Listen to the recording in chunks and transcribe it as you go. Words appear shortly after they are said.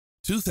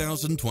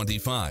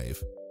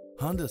2025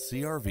 Honda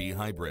CR-V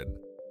Hybrid.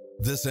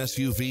 This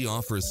SUV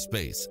offers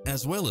space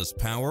as well as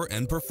power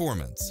and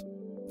performance.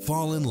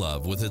 Fall in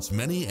love with its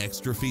many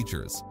extra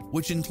features,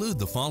 which include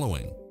the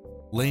following: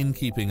 lane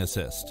keeping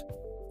assist,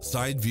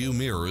 side view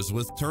mirrors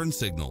with turn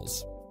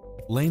signals,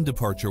 lane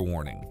departure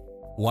warning,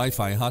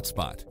 Wi-Fi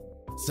hotspot,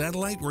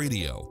 satellite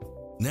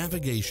radio,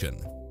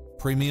 navigation,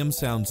 premium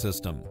sound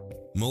system,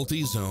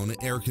 multi-zone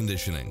air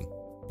conditioning,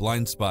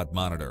 blind spot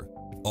monitor,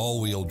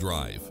 all-wheel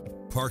drive,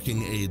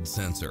 parking aid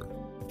sensor,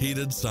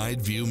 heated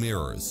side view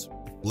mirrors,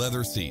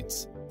 leather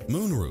seats,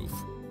 moonroof,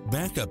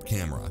 backup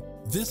camera.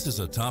 This is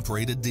a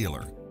top-rated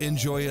dealer.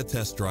 Enjoy a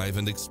test drive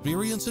and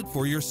experience it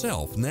for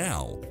yourself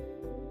now.